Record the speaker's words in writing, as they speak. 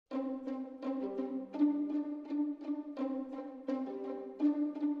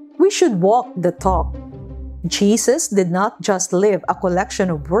We should walk the talk. Jesus did not just live a collection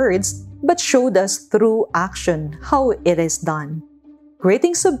of words, but showed us through action how it is done.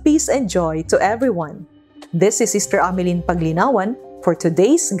 Greetings of peace and joy to everyone. This is Sister Ameline Paglinawan for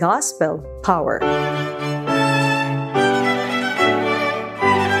today's Gospel Power.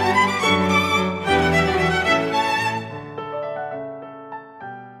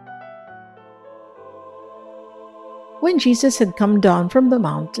 When Jesus had come down from the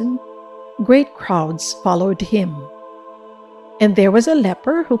mountain, great crowds followed him. And there was a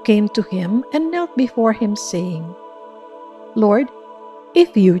leper who came to him and knelt before him, saying, "Lord,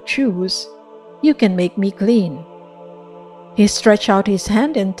 if you choose, you can make me clean." He stretched out his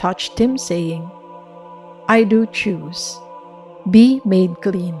hand and touched him, saying, "I do choose. Be made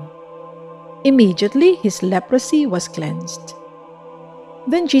clean." Immediately his leprosy was cleansed.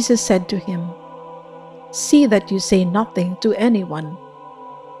 Then Jesus said to him, "See that you say nothing to anyone,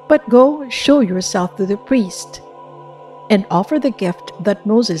 but go show yourself to the priest and offer the gift that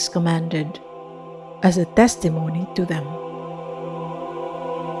Moses commanded as a testimony to them."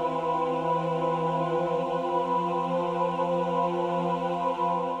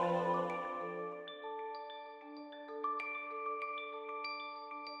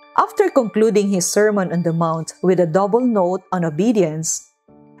 After concluding his Sermon on the Mount with a double note on obedience,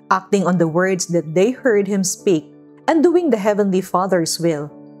 acting on the words that they heard him speak, and doing the Heavenly Father's will,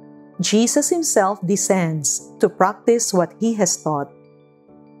 Jesus himself descends to practice what he has taught.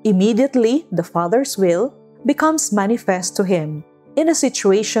 Immediately, the Father's will becomes manifest to him in a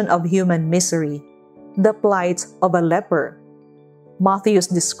situation of human misery, the plight of a leper.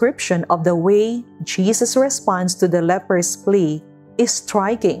 Matthew's description of the way Jesus responds to the leper's plea is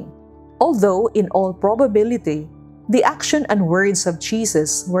striking, although in all probability, the action and words of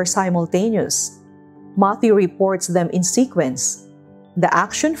Jesus were simultaneous. Matthew reports them in sequence. The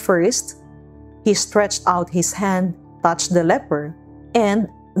action first, he stretched out his hand, touched the leper, and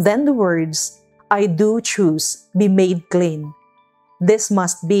then the words, "I do choose, be made clean." This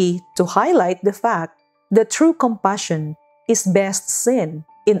must be to highlight the fact that true compassion is best seen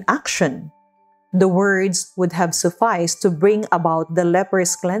in action. The words would have sufficed to bring about the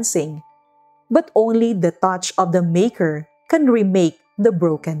leper's cleansing, but only the touch of the Maker can remake the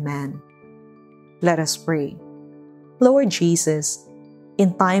broken man. Let us pray. Lord Jesus,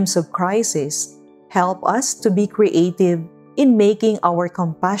 in times of crisis, help us to be creative in making our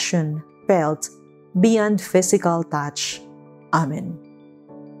compassion felt beyond physical touch. Amen.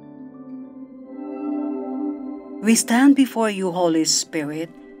 We stand before you, Holy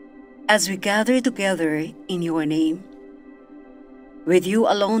Spirit, as we gather together in your name. With you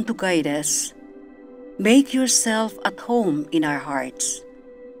alone to guide us, make yourself at home in our hearts.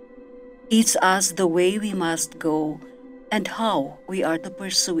 Teach us the way we must go and how we are to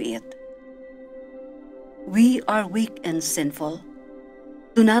pursue it. We are weak and sinful.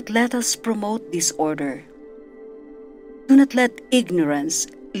 Do not let us promote disorder. Do not let ignorance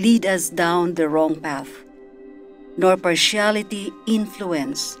lead us down the wrong path, nor partiality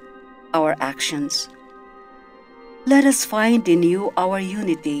influence our actions. Let us find in you our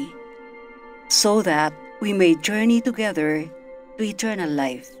unity, so that we may journey together to eternal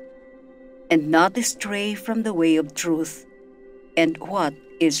life, and not stray from the way of truth and what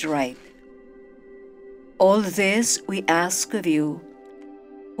is right. All this we ask of you,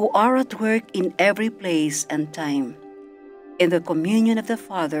 who are at work in every place and time, in the communion of the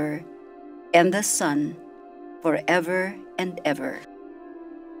Father and the Son, forever and ever.